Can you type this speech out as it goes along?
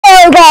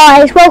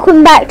guys,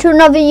 welcome back to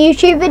another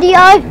YouTube video,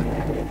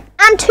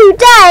 and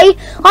today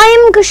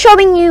I am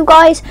showing you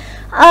guys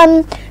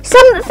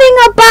something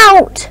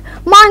about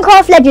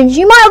Minecraft Legends.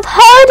 You might have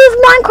heard of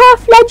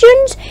Minecraft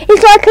Legends.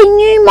 It's like a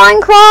new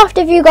Minecraft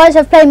if you guys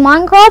have played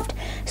Minecraft.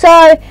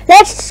 So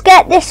let's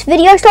get this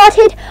video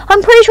started.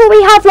 I'm pretty sure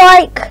we have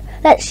like,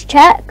 let's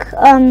check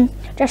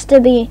just to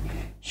be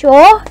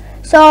sure.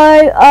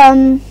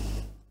 So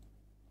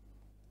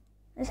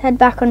let's head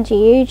back onto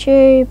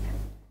YouTube.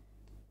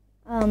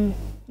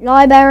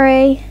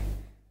 Library.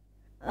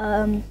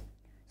 So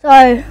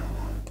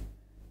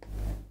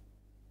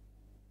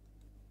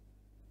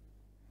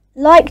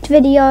liked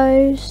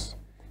videos.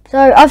 So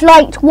I've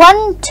liked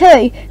 1,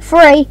 2,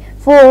 3,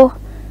 4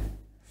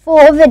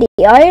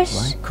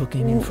 videos. Like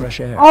cooking in fresh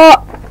air.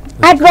 Oh,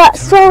 advert.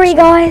 Sorry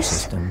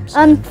guys.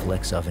 So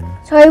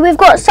we've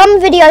got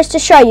some videos to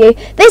show you.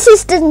 This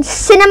is the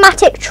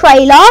cinematic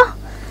trailer.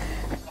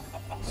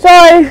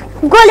 So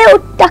we've got a little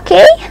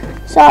ducky.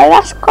 So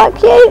that's quite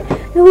cute.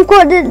 We've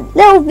got the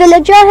little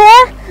villager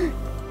here.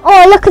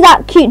 Oh, look at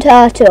that cute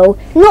turtle.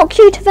 Not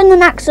cuter than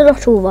an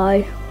axolotl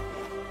though.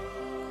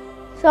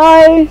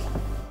 So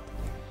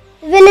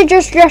the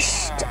villagers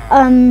just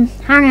hang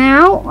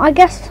out, I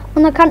guess,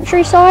 on the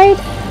countryside.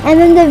 And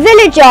then the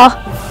villager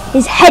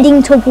is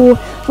heading toward,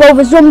 well,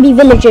 the zombie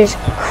villager's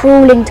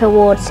crawling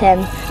towards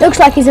him. Looks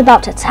like he's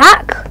about to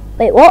attack.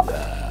 Wait, what?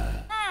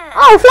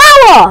 Oh,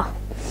 flower!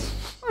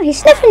 Oh, he's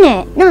sniffing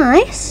it.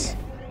 Nice.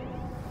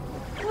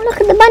 Oh, look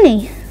at the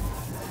bunny.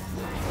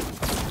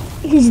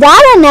 Is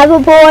that a nether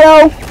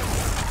portal?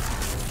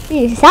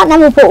 Jeez, that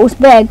nether portal's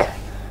big.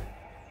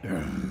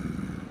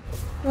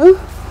 Huh?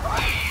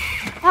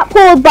 That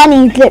poor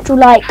bunny's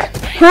literally like,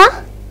 huh?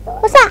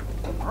 What's that?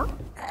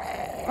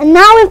 And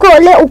now we've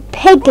got a little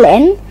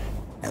piglin.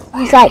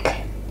 He's like,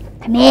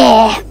 come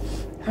here.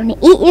 I'm gonna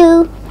eat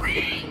you.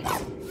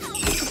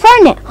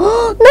 Throwing it.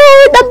 Oh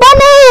no, the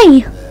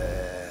bunny!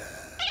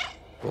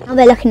 Now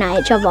they're looking at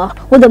each other.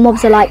 All the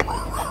mobs are like,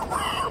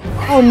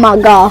 oh my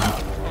god.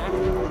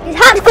 His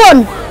hat's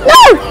gone!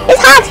 No!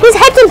 His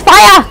head's on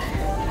fire!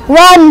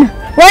 Run!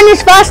 Run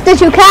as fast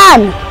as you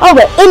can! Oh,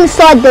 we're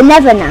inside the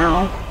nether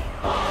now.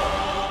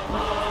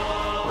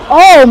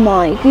 Oh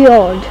my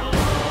god.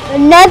 The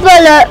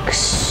nether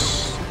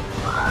looks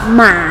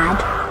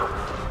mad.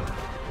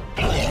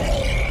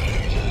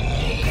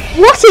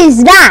 What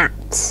is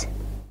that?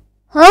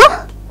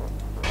 Huh?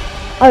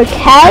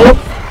 Okay.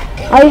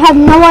 I have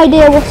no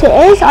idea what it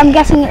is. I'm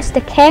guessing it's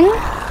the king.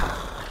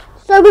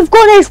 So we've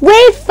got this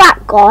weird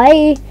fat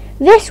guy.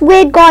 This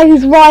weird guy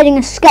who's riding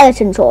a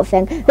skeleton sort of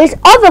thing. This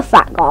other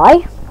fat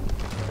guy.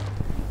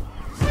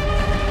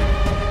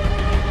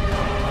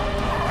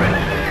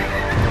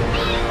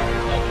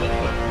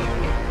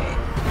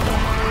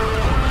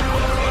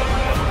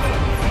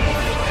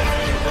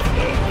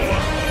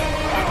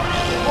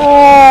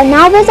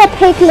 Now there's a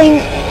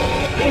piglin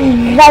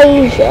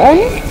invasion.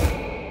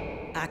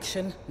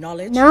 Action,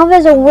 knowledge. Now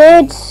there's a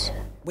weird...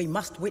 We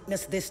must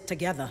witness this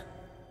together.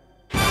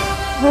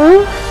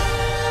 Huh?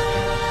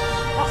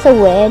 That's a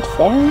weird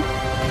thing.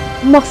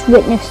 Must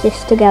witness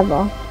this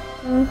together.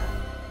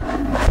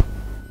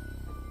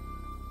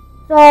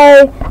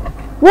 So,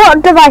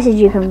 what devices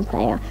you can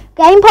play on?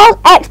 Game Pass,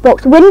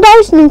 Xbox,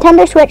 Windows,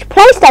 Nintendo Switch,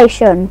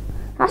 PlayStation.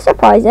 That's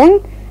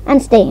surprising.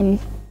 And Steam.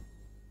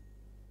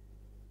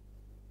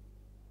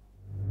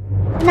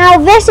 Now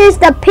this is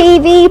the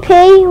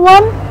PvP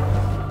one.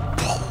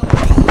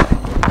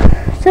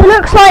 So it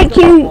looks like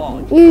you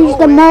use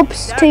the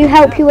mobs to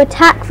help you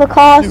attack the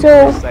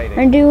castle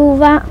and do all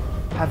that.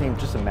 Having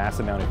just a mass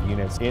amount of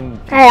units in.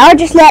 Hey, I'll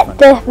just let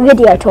the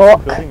video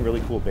talk. Building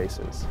really cool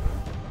bases.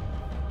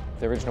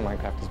 The original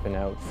Minecraft has been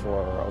out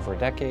for over a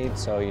decade,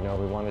 so we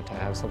wanted to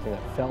have something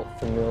that felt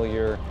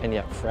familiar and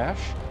yet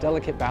fresh.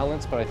 Delicate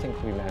balance, but I think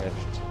we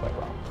managed quite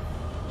well.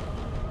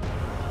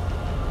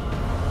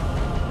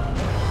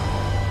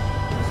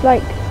 It's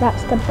like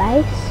that's the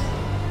base.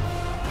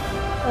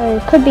 So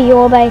it could be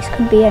your base,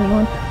 could be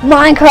anyone.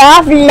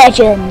 Minecraft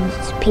Legends!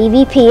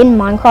 PvP in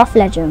Minecraft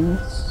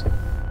Legends.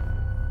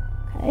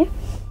 Okay.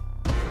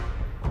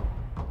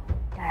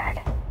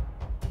 Dad.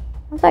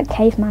 What's that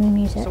caveman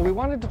music? So we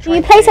wanted to So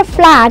you place a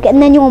flag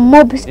and then your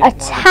mobs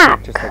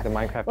attack.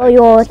 Or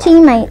your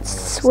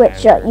teammates,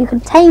 which you can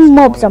tame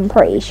mobs, I'm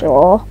pretty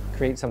sure.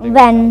 Create something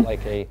then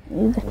like a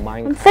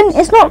I think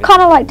it's not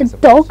kind of like the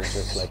dogs.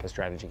 It's just like a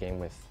strategy game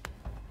with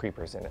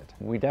creepers in it.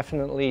 We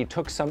definitely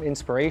took some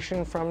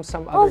inspiration from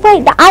some Oh other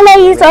wait, the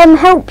allies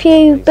help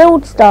you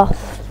build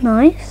stuff.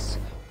 Nice.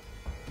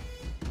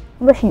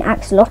 I wish an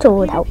axolotl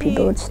would help you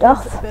build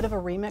stuff. It's a bit of a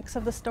remix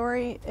of the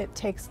story. It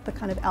takes the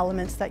kind of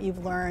elements that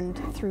you've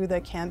learned through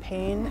the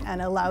campaign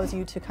and allows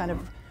you to kind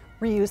of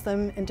reuse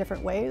them in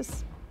different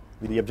ways.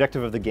 The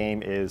objective of the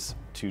game is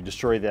to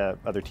destroy the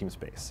other team's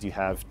base. You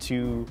have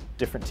 2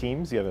 different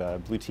teams. You have a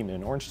blue team and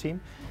an orange team,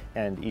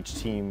 and each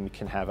team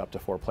can have up to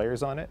 4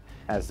 players on it.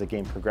 As the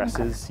game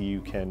progresses,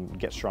 you can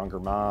get stronger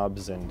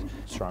mobs and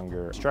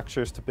stronger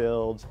structures to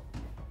build.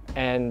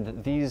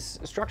 And these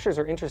structures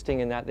are interesting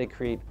in that they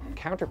create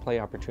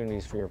counterplay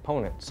opportunities for your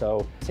opponent.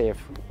 So say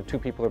if two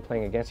people are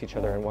playing against each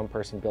other and one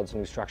person builds a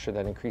new structure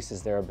that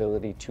increases their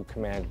ability to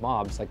command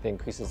mobs, like they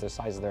increases the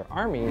size of their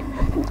army,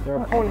 their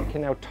opponent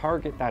can now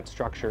target that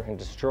structure and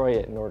destroy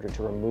it in order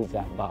to remove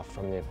that buff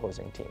from the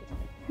opposing team.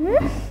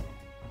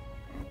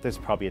 There's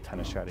probably a ton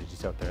of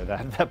strategies out there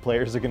that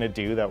players are going to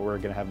do that we're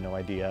going to have no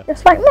idea.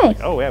 Just like me.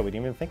 Oh yeah, we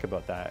didn't even think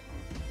about that.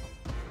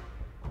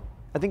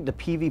 I think the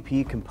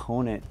PvP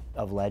component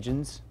of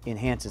Legends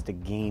enhances the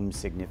game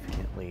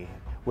significantly.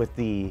 With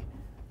the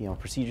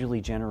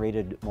procedurally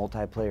generated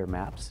multiplayer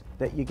maps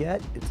that you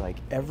get, it's like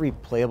every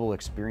playable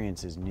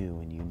experience is new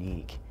and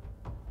unique.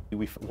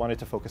 We wanted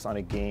to focus on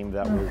a game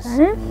that was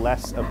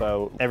less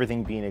about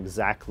everything being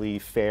exactly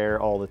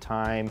fair all the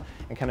time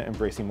and kind of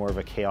embracing more of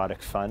a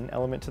chaotic fun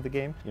element to the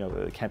game.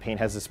 The campaign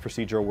has this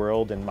procedural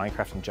world and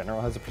Minecraft in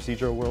general has a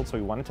procedural world, so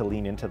we wanted to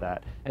lean into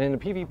that. And in the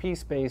PvP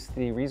space,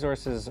 the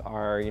resources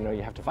are,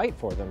 you have to fight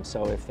for them.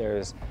 So if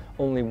there's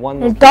only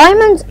one... There's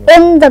diamonds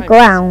in the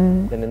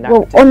ground,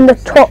 well, on the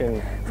top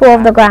floor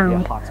of the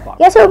ground.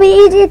 Yes, it'll be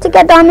easier to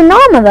get diamond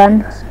armor then.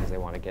 Because they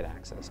want to get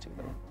access to them.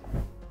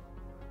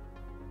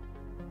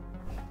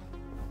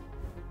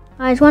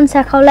 Guys, one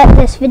sec, I'll let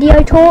this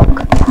video talk.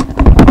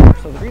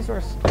 So the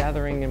resource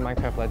gathering in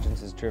Minecraft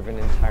Legends is driven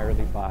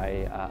entirely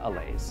by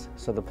allays.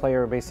 So the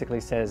player basically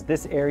says,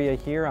 this area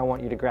here, I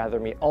want you to gather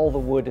me all the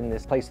wood in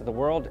this place of the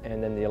world,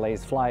 and then the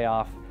allays fly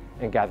off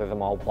and gather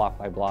them all block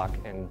by block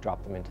and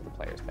drop them into the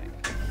player's bank.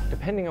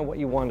 Depending on what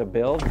you want to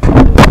build,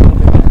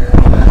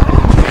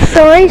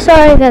 Sorry,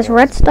 there's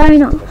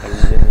redstone.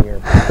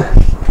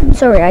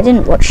 Sorry, I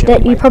didn't watch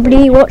it. You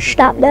probably watched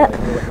that bit.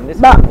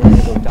 But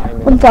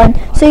I'm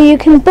fine. So you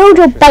can build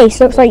your base.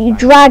 Looks like you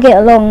drag it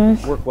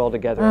along. Work well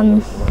together.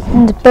 And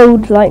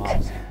build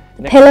like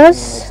pillars.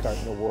 Start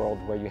in a world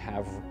where you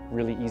have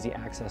really easy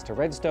access to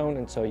redstone,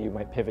 and so you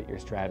might pivot your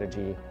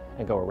strategy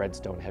and go a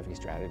redstone heavy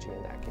strategy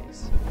in that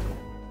case.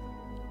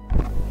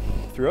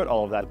 Throughout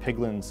all of that,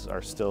 piglins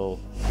are still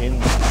in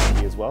the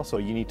community as well, so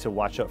you need to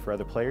watch out for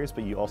other players,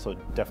 but you also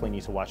definitely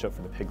need to watch out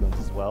for the piglins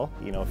as well.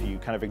 If you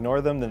kind of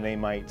ignore them, then they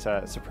might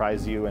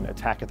surprise you and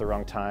attack at the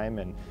wrong time,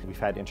 and we've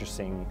had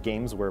interesting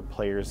games where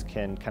players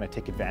can kind of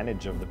take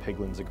advantage of the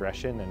piglins'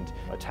 aggression and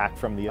attack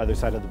from the other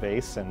side of the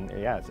base, and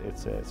yeah,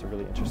 it's a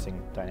really interesting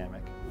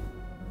dynamic.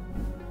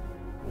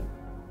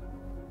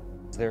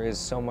 There is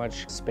so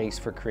much space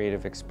for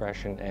creative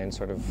expression and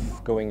sort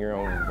of going your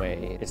own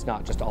way. It's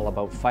not just all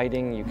about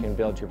fighting. You can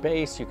build your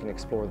base, you can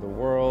explore the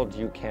world,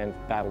 you can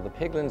battle the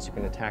piglins, you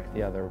can attack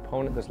the other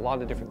opponent. There's a lot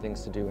of different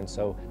things to do, and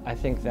so I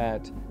think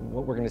that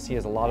what we're going to see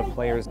is a lot of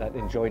players that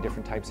enjoy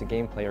different types of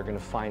gameplay are going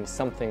to find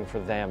something for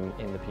them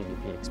in the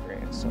PvP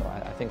experience. So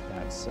I think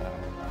that's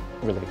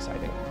really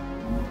exciting.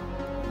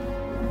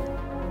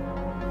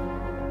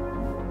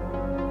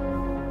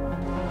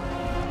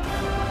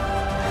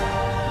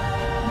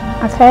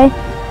 Okay,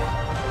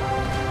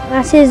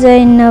 that is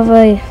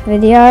another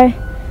video,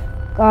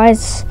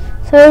 guys.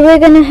 So we're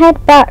gonna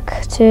head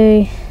back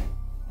to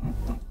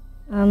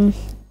and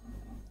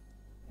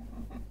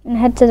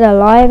head to the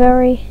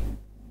library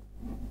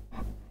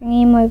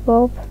thingy my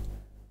bob,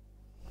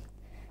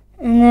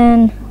 and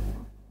then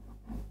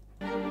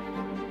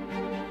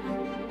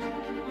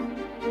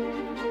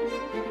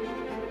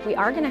we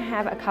are going to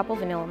have a couple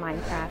vanilla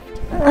Minecraft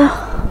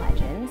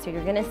legends, so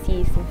you're going to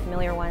see some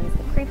familiar ones: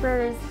 the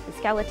creepers, the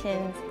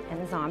skeletons,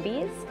 and the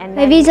zombies. And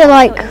then these are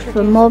like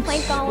the mobs.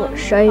 We'll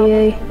show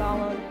you.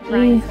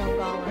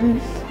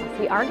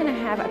 We are going to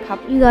have a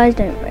couple. You guys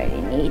don't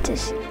really need to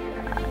see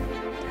that.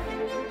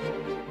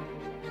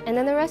 And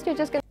then the rest are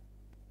just going to.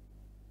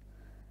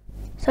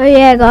 So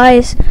yeah,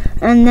 guys,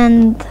 and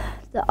then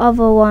the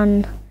other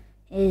one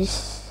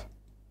is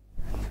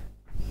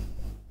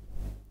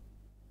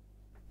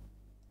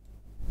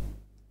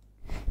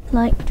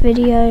liked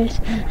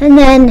videos, and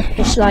then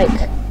it's like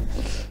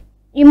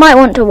you might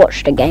want to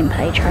watch the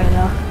gameplay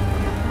trailer.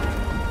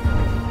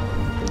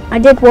 I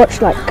did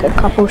watch like a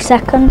couple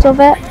seconds of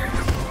it.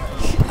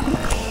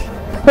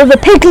 But the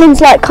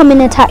piglins like come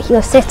and attack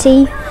your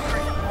city,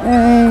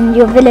 and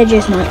your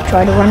villagers might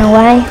try to run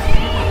away.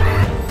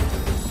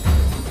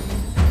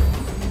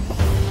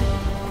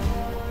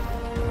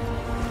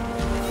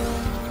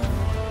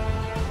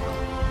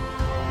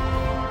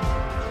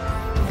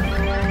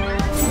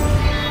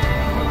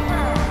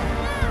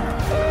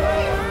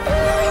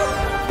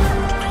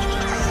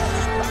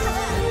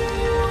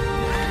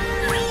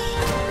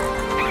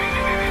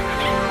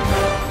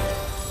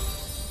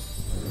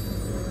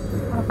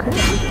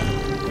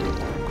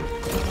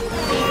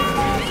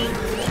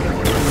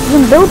 You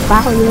can build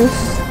barriers,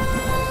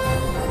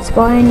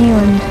 spawning you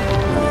and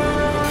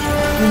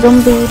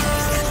zombie.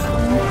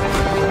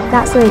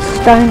 That's a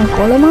stone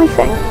golem, I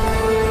think.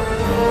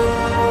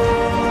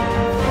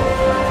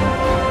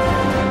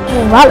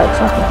 Oh, that looks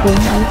like a cool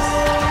base.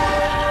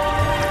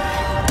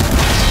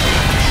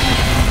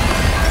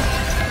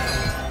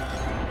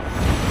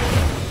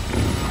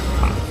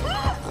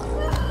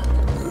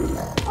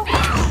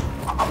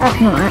 That's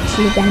not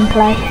actually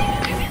gameplay.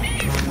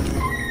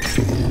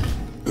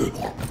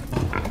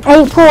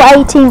 April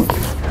 18th,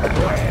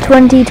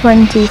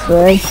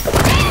 2023.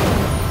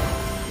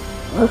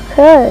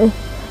 Okay.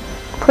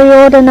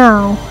 Pre-order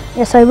now.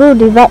 Yes, I will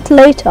do that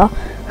later.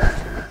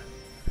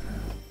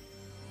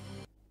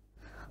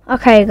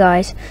 Okay,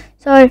 guys.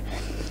 So,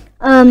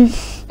 I'm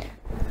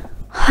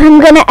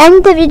gonna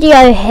end the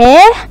video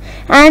here,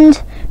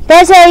 and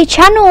there's a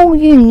channel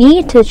you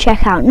need to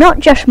check out, not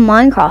just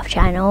Minecraft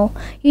channel.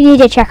 You need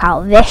to check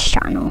out this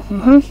channel.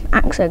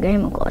 Axo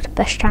Gamer God,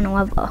 best channel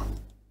ever.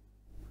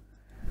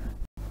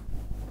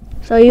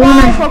 So you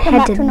want to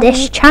head to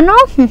this channel,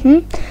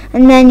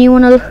 and then you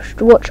want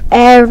to watch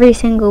every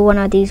single one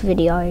of these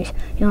videos.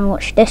 You want to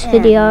watch this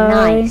video.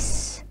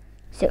 Nice.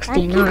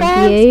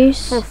 69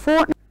 views. For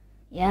Fortnite.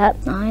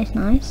 Yep,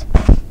 nice.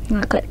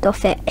 I clicked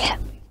off it.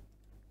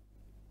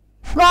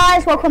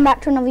 Guys, welcome back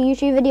to another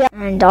YouTube video.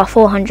 And our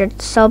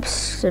 400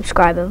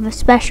 subscriber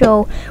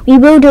special. We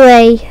will do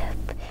a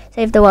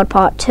Save the World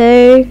Part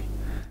 2.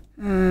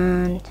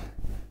 And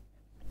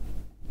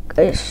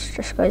it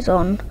just goes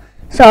on.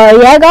 So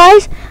yeah,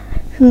 guys,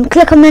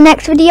 click on the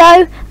next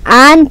video,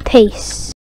 and peace.